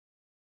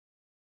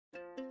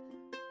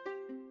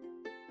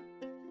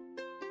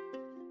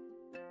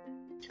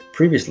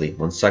Previously,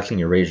 when cycling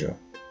Eurasia,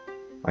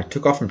 I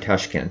took off from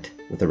Tashkent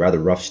with a rather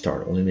rough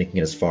start, only making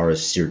it as far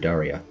as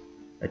Sardor,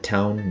 a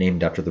town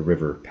named after the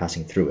river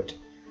passing through it.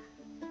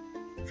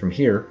 From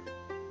here,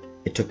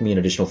 it took me an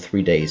additional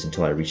 3 days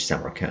until I reached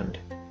Samarkand.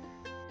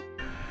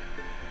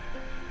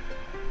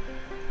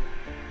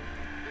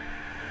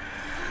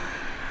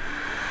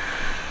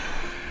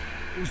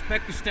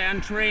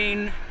 Uzbekistan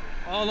train,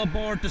 all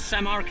aboard to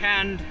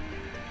Samarkand.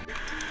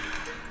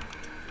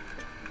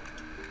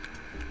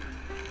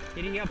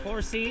 Hitting up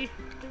horsey.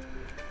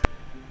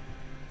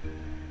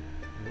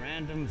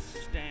 Random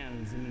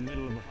stands in the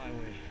middle of the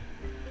highway.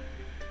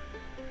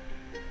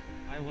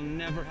 I will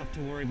never have to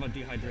worry about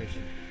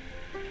dehydration.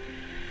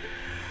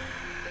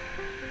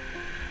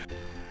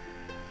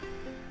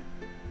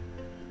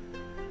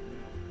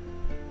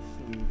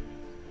 Some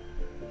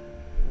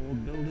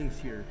old buildings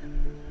here.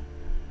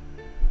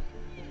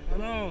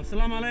 Hello,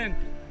 salam alaikum.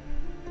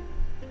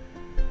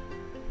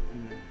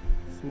 In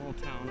a small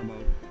town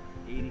about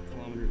 80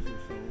 kilometers or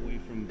so away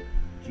from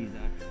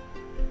Uzbek.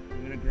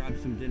 I'm gonna grab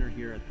some dinner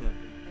here at the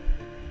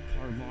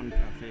Carvon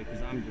Cafe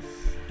because I'm just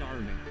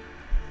starving.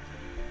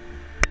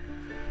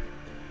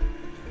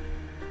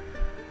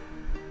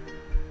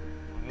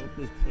 I hope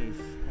this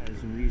place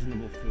has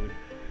reasonable food.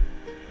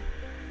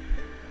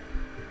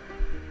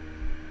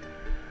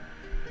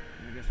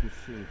 I guess we'll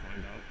soon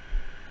find out.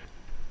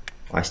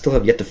 I still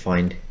have yet to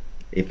find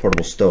a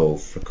portable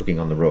stove for cooking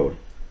on the road,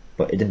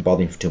 but it didn't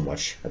bother me for too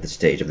much at this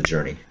stage of the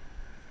journey.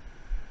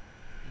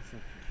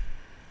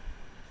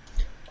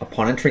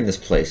 Upon entering this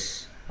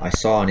place, I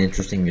saw an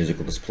interesting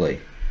musical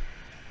display,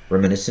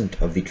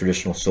 reminiscent of the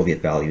traditional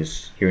Soviet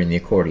values, hearing the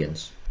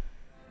accordions.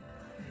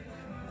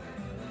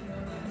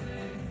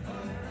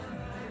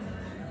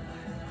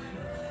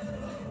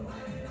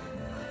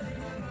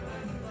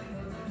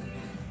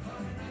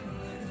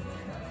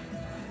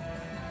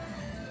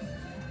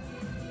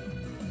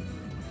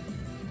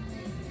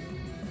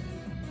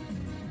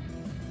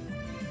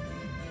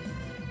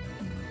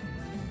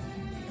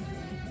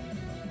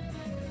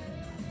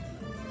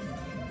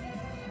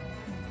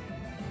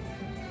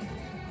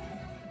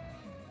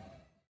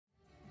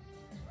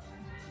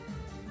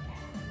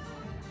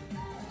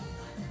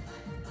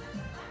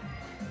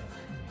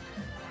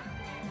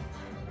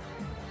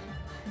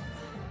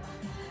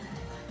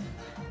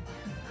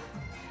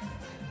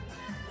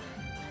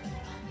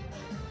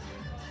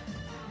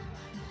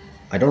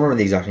 I don't remember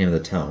the exact name of the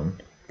town,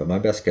 but my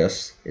best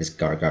guess is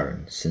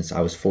Gargarin, since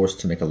I was forced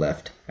to make a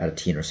left at a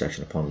T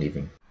intersection upon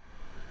leaving.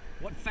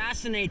 What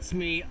fascinates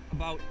me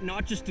about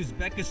not just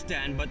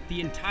Uzbekistan, but the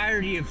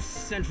entirety of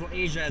Central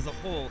Asia as a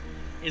whole,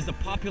 is the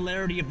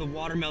popularity of the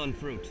watermelon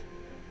fruit.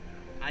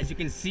 As you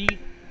can see,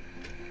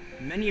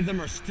 many of them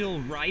are still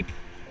ripe.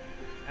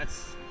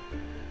 That's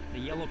the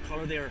yellow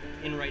color they're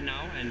in right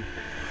now, and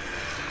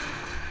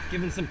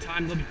given some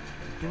time they'll be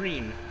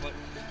green. But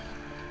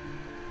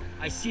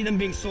I see them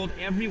being sold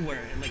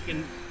everywhere, like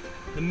in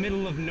the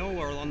middle of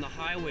nowhere on the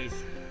highways.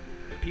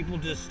 People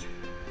just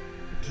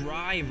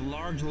drive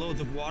large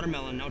loads of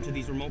watermelon out to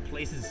these remote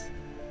places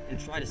and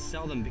try to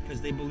sell them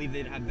because they believe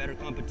they'd have better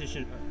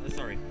competition.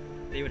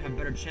 They would have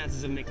better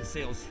chances of making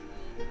sales.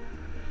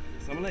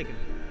 Assalamu alaikum.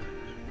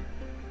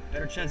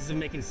 Better chances of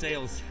making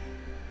sales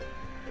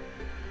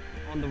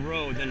on the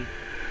road than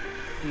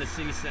in the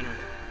city center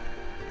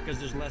because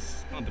there's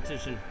less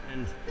competition.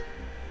 And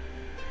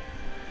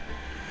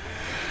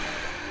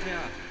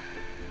yeah,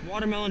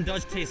 watermelon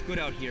does taste good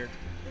out here.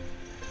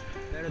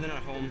 Better than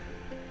at home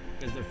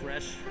because they're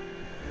fresh.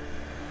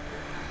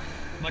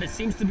 But it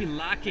seems to be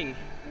lacking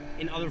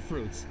in other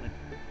fruits like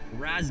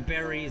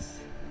raspberries,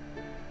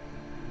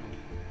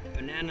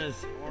 bananas,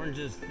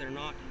 oranges. They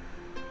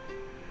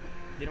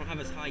don't have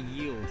as high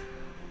yield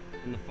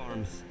in the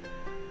farms.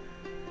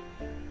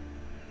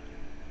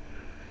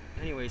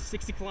 Anyway,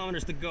 60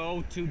 kilometers to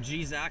go to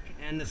Uzbek,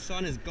 and the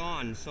sun is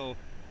gone, so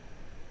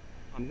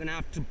I'm gonna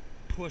have to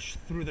push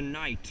through the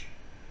night,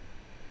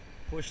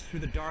 push through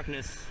the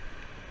darkness,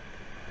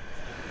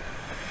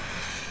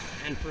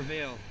 and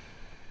prevail.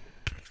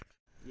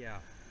 Yeah,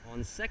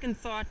 on second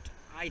thought,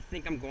 I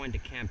think I'm going to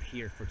camp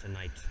here for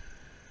tonight.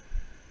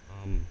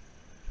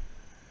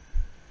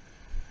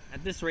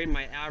 At this rate,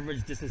 my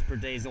average distance per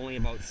day is only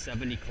about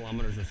 70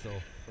 kilometers or so.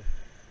 So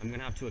I'm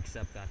gonna have to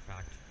accept that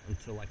fact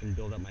until I can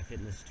build up my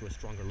fitness to a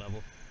stronger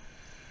level.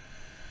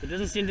 There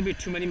doesn't seem to be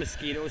too many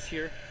mosquitoes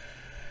here.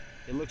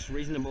 It looks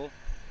reasonable.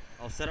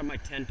 I'll set up my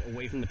tent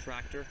away from the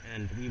tractor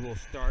and we will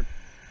start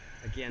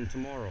again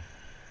tomorrow.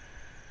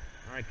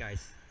 Alright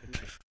guys, good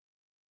night.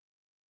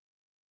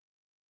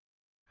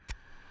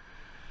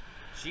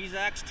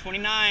 Uzbek's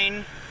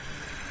 29.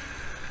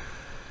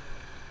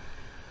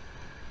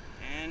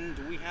 And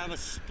we have a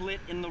split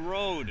in the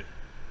road.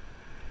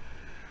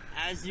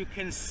 As you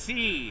can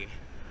see,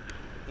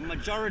 the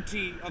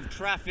majority of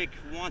traffic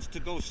wants to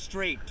go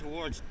straight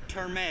towards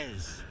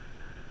Termez,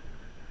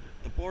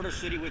 the border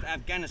city with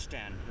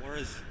Afghanistan,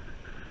 whereas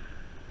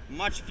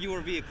much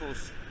fewer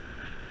vehicles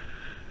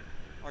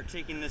are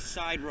taking this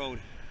side road,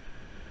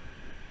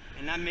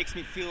 and that makes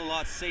me feel a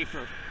lot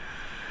safer.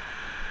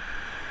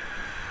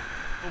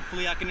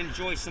 Hopefully I can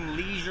enjoy some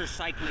leisure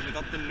cycling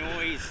without the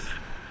noise.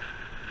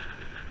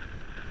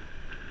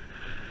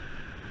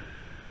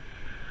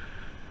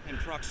 And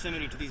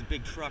proximity to these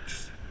big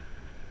trucks.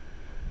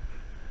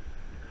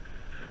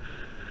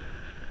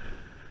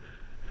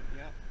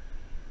 Yeah,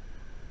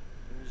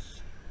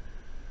 there's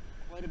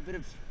quite a bit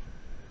of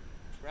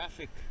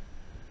traffic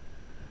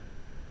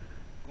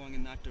going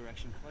in that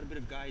direction. Quite a bit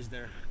of guys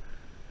there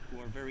who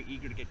are very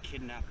eager to get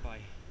kidnapped by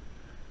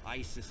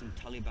ISIS and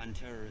Taliban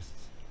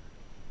terrorists.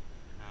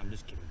 No, I'm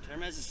just kidding.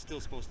 Termez is still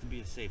supposed to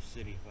be a safe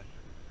city, but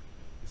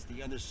it's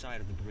the other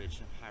side of the bridge,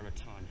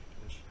 Haratan,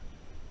 which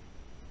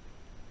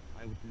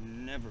I would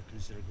never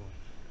consider going.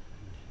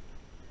 And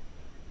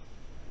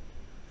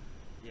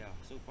yeah,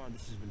 so far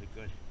this is really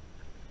good.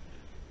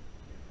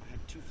 I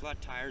had 2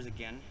 flat tires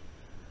again,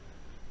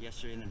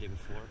 yesterday and the day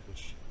before,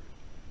 which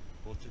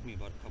both took me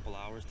about a couple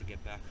hours to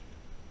get back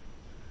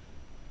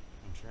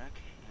on track,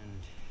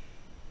 and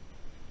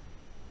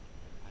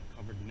I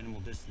covered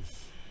minimal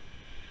distance.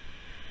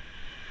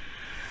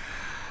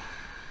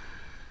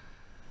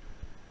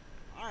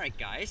 Alright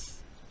guys,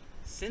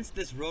 since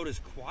this road is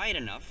quiet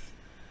enough,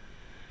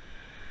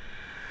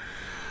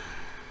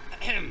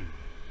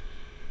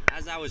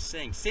 as I was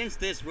saying, since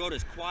this road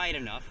is quiet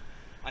enough,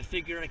 I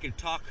figured I could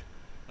talk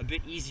a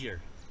bit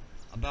easier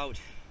about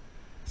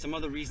some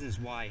other reasons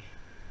why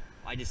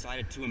I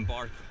decided to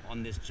embark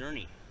on this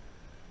journey.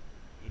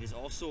 It is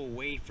also a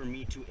way for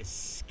me to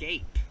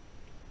escape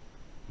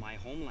my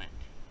homeland,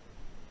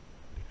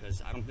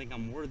 because I don't think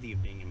I'm worthy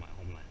of being in my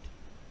homeland.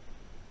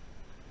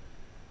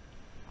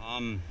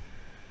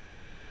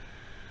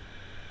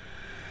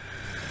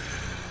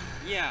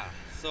 Yeah,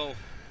 so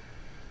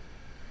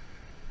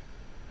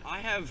I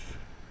have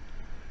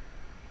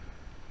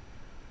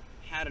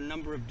had a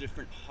number of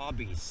different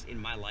hobbies in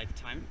my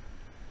lifetime,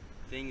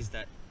 things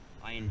that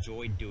I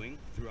enjoyed doing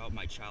throughout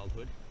my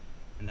childhood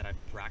and that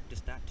I've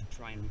practiced at to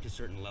try and reach a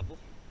certain level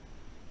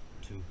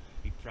to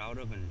be proud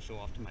of and show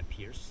off to my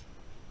peers.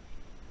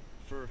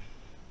 For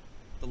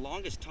the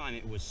longest time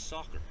it was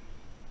soccer.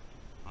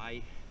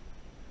 I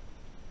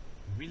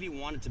really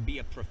wanted to be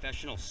a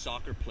professional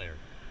soccer player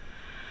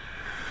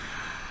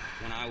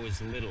when I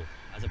was little,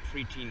 as a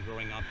preteen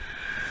growing up.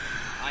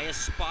 I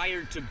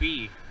aspired to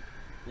be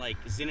like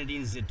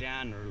Zinedine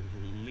Zidane or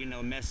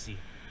Lionel Messi,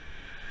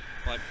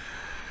 but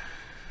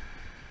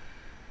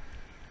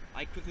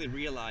I quickly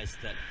realized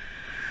that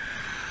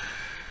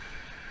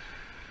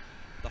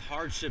the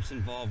hardships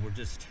involved were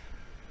just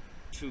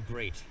too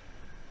great,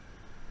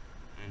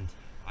 and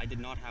I did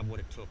not have what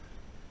it took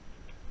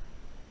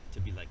to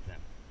be like them.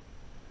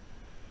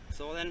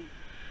 So then,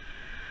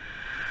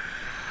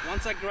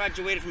 once I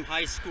graduated from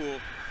high school,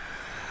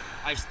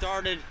 I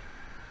started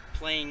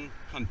playing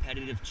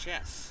competitive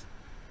chess.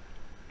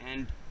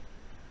 And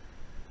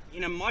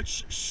in a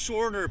much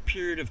shorter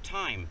period of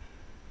time,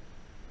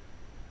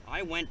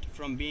 I went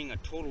from being a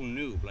total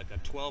noob, like a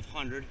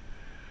 1200,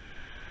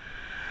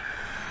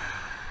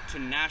 to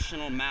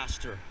national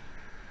master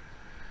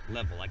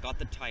level. I got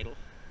the title,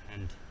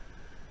 and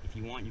if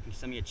you want, you can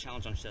send me a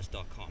challenge on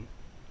chess.com.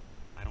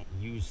 I don't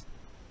use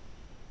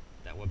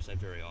that website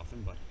very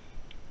often, but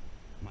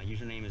my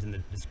username is in the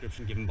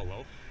description given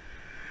below.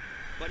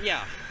 But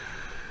yeah,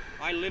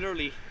 I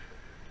literally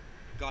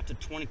got to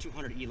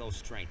 2200 ELO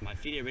strength. My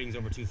FIDE rating is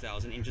over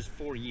 2000 in just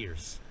 4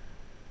 years.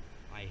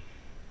 I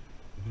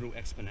grew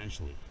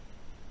exponentially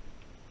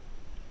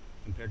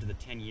compared to the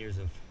 10 years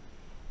of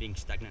being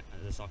stagnant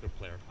as a soccer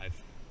player.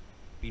 I've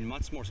been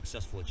much more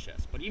successful at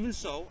chess, but even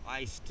so,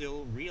 I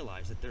still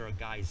realize that there are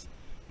guys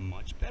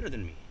much better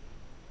than me,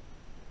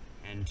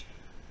 and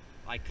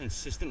I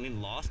consistently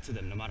lost to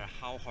them no matter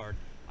how hard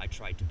I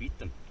tried to beat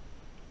them.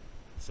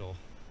 So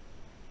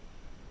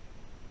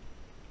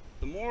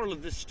the moral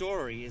of this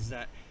story is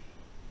that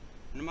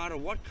no matter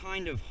what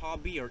kind of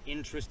hobby or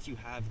interest you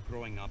have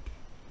growing up,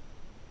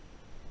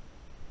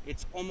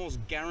 it's almost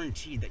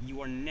guaranteed that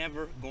you are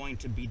never going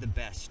to be the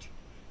best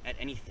at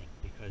anything,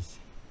 because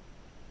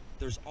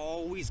there's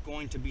always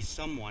going to be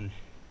someone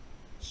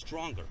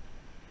stronger,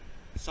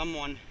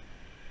 someone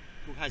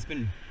who has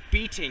been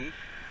beating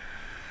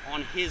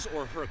on his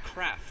or her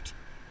craft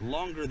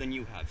longer than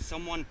you have,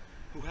 someone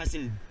who has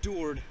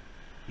endured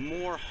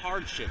more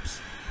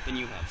hardships than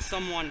you have,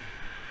 someone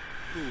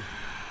who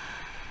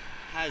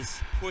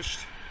has pushed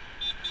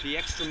the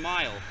extra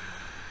mile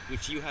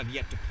which you have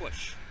yet to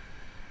push.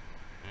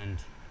 And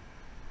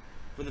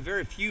for the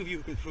very few of you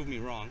who can prove me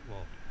wrong,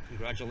 well,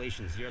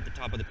 congratulations, you're at the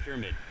top of the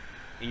pyramid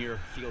in your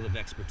field of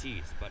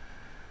expertise. But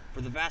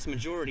for the vast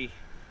majority,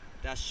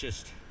 that's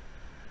just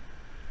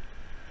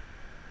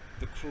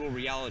the cruel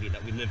reality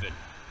that we live in.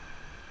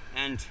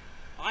 And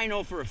I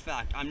know for a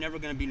fact I'm never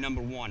going to be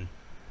 #1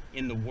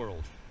 in the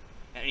world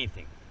at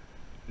anything.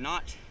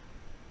 Not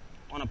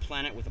on a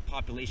planet with a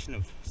population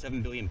of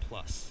 7 billion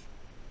plus.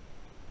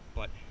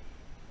 But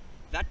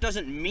that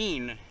doesn't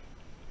mean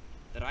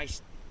that I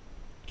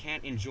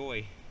can't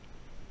enjoy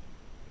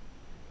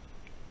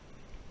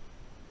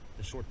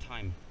the short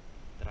time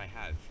that I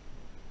have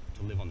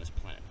to live on this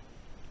planet.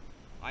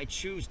 I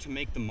choose to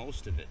make the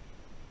most of it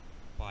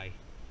by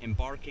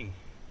embarking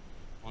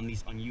on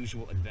these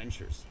unusual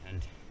adventures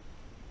and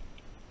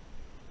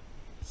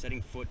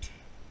setting foot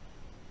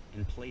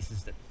in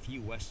places that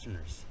few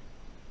Westerners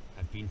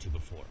have been to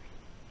before.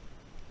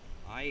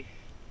 I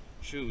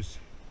choose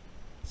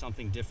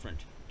something different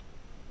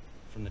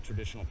from the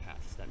traditional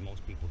paths that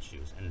most people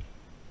choose, and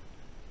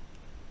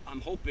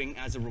I'm hoping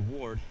as a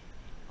reward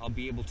I'll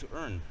be able to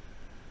earn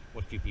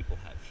what few people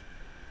have.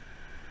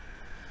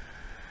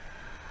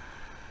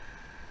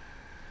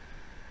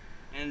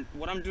 And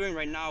what I'm doing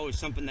right now is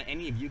something that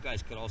any of you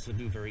guys could also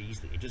do very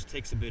easily. It just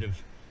takes a bit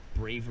of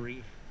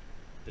bravery,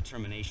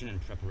 determination, and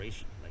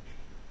preparation. Like,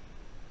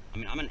 I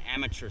mean, I'm an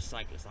amateur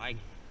cyclist.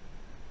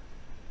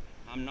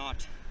 I'm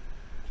not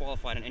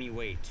qualified in any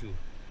way to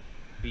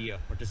be a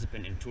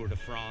participant in Tour de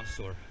France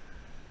or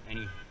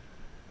any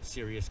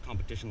serious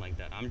competition like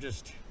that. I'm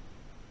just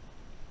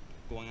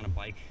going on a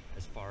bike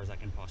as far as I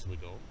can possibly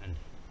go and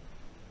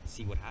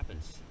see what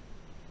happens.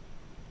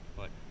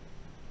 But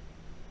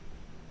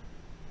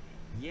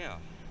yeah,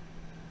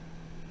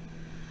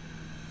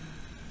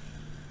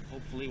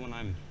 hopefully when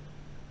I'm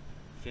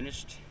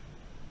finished,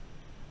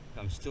 if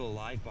I'm still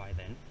alive by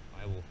then,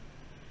 I will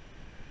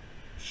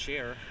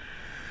share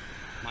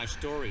my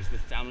stories with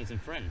families and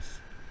friends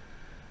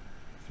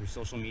through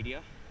social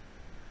media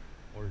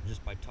or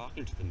just by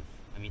talking to them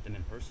if I meet them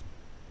in person.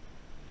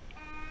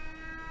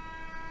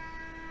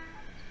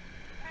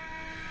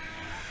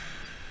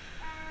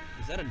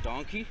 Is that a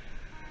donkey?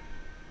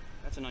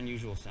 That's an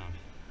unusual sound.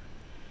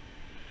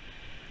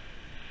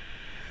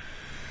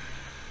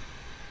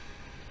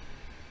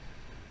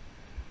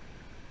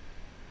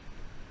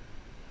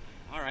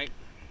 Alright.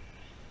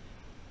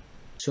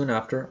 Soon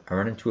after, I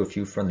ran into a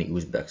few friendly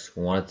Uzbeks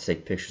who wanted to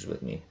take pictures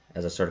with me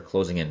as I started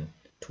closing in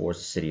towards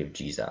the city of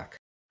Jizak.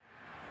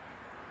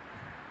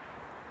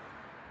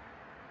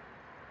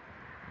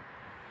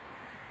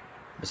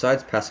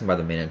 Besides passing by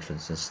the main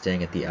entrance and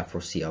staying at the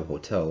F4C Al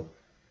Hotel,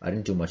 I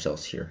didn't do much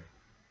else here.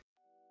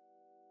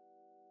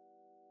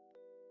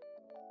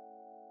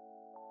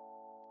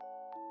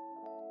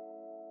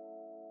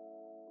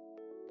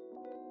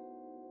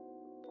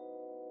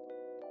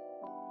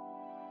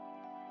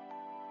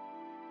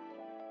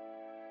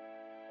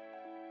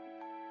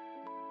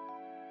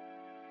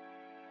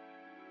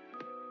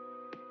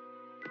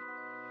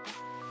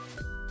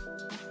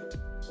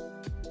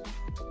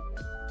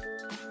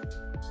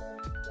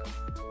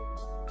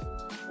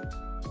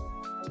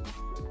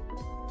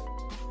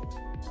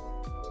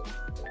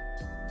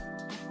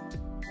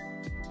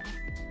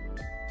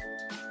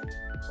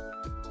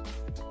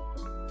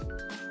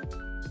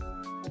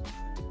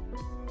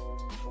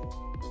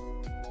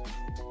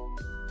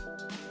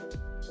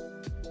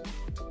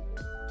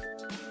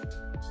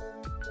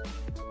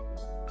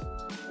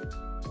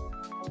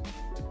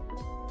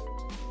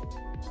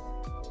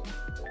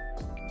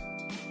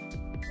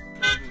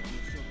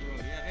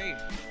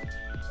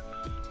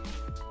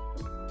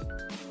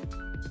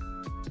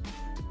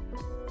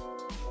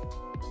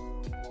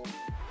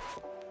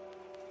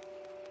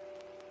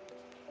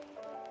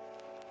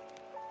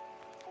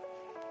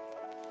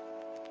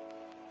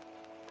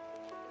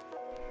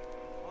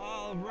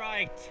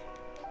 Alright,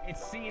 it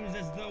seems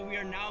as though we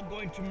are now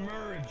going to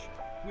merge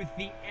with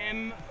the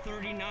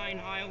M39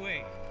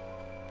 highway,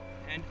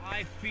 and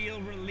I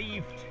feel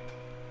relieved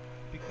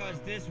because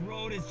this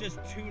road is just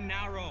too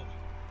narrow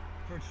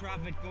for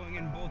traffic going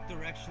in both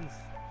directions.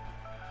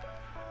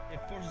 It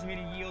forces me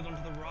to yield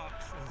onto the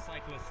rocks as a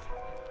cyclist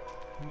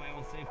for my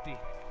own safety.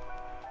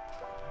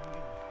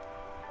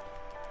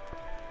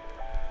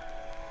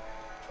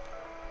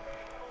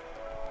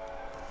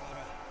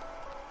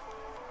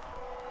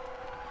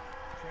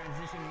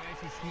 Transition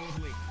nice and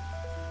smoothly.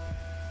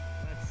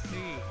 Let's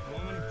see,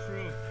 moment of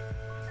truth.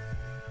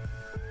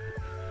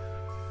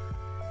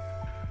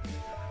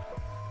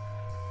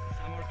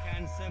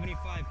 Samarqand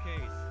 75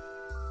 Ks.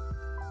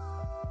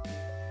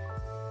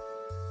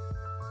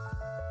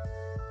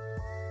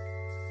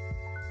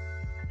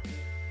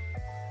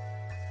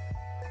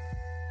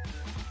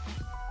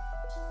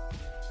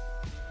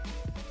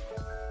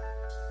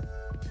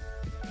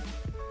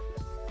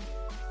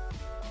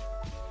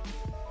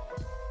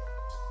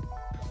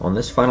 On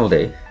this final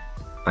day,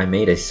 I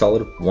made a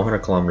solid 100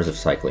 kilometers of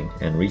cycling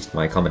and reached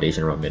my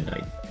accommodation around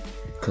midnight.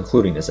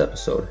 Concluding this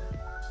episode,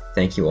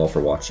 thank you all for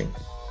watching.